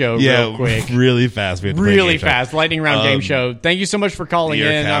game show real quick. really fast. We have to play a Really game show. fast. Lightning round game show. Thank you so much for calling You're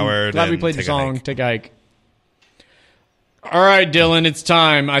a in. coward I'm glad we and played the take a song. hike. Take a hike. All right, Dylan, it's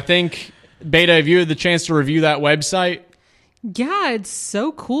time. I think, Beta, have you had the chance to review that website? Yeah, it's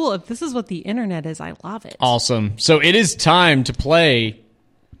so cool. If this is what the internet is, I love it. Awesome. So it is time to play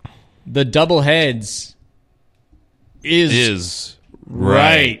the double heads is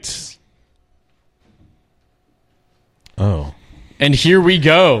right. Oh. And here we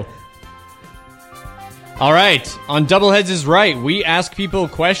go. All right, on Doubleheads is Right, we ask people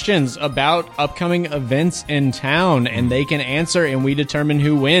questions about upcoming events in town, and they can answer, and we determine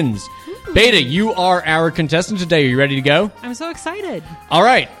who wins. Beta, you are our contestant today. Are you ready to go? I'm so excited. All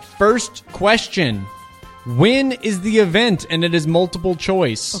right, first question. When is the event? And it is multiple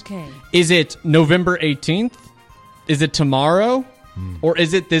choice. Okay. Is it November 18th? Is it tomorrow? Or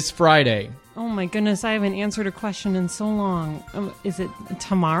is it this Friday? Oh my goodness, I haven't answered a question in so long. Is it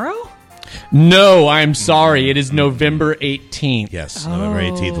tomorrow? No, I'm sorry. It is November 18th. Yes, November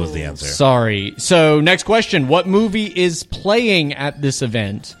 18th was the answer. Sorry. So, next question. What movie is playing at this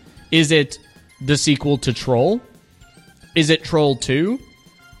event? Is it the sequel to Troll? Is it Troll 2?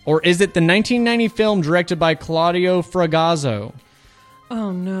 Or is it the 1990 film directed by Claudio Fragazzo?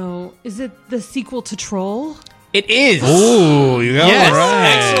 Oh no! Is it the sequel to Troll? It is. Ooh, you got Yes, it right.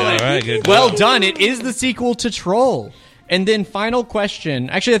 excellent. All right, good Well job. done. It is the sequel to Troll. And then final question.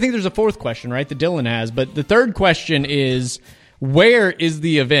 Actually, I think there's a fourth question, right, that Dylan has. But the third question is, where is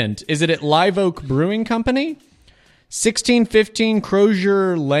the event? Is it at Live Oak Brewing Company, 1615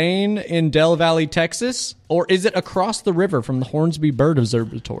 Crozier Lane in Del Valle, Texas? Or is it across the river from the Hornsby Bird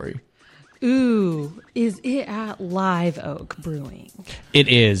Observatory? Ooh, is it at Live Oak Brewing? It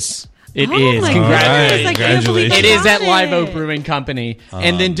is. It Oh is. my Congratulations. goodness, I can't believe It you is at got Live it. Oak Brewing Company.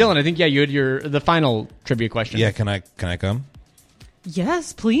 And then Dylan, I think you had the final trivia question. Yeah, can I come?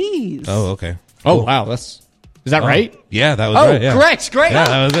 Yes, please. Oh, okay. Oh, wow. Is that right? Yeah, that was Oh, right. Yeah. correct. Great. Yeah,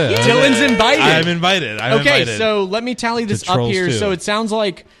 that was it. Dylan's invited. I'm invited. Okay, so let me tally this up Trolls here. 2. So it sounds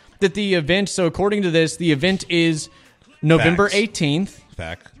like that the event, so according to this, the event is November Facts. 18th.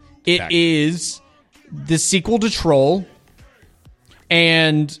 Fact. It is the sequel to Troll.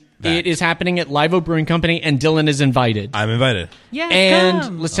 And it is happening at Live Oak Brewing Company, and Dylan is invited. I'm invited. Yes, And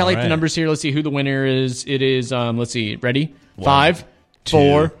come. let's tally up the right. numbers here. Let's see who the winner is. It is, let's see, ready? 5, 2,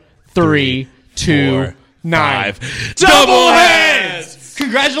 4, 3, 2, 4, 9. 5. Double heads!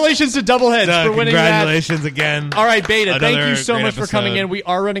 Congratulations to Double Heads for winning Congratulations again. that. All right, Beta, thank Another you so great much for coming episode. in. We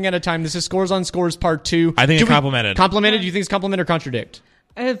are running out of time. This is Scores on Scores Part 2. I think Do it we- complimented. Complimented? Do you think it's compliment or contradict?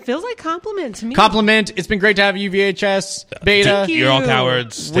 It feels like compliment to me. Compliment. It's been great to have you, VHS. Beta. Thank you. You're all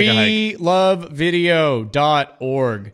cowards. Take a hike. We love video.org.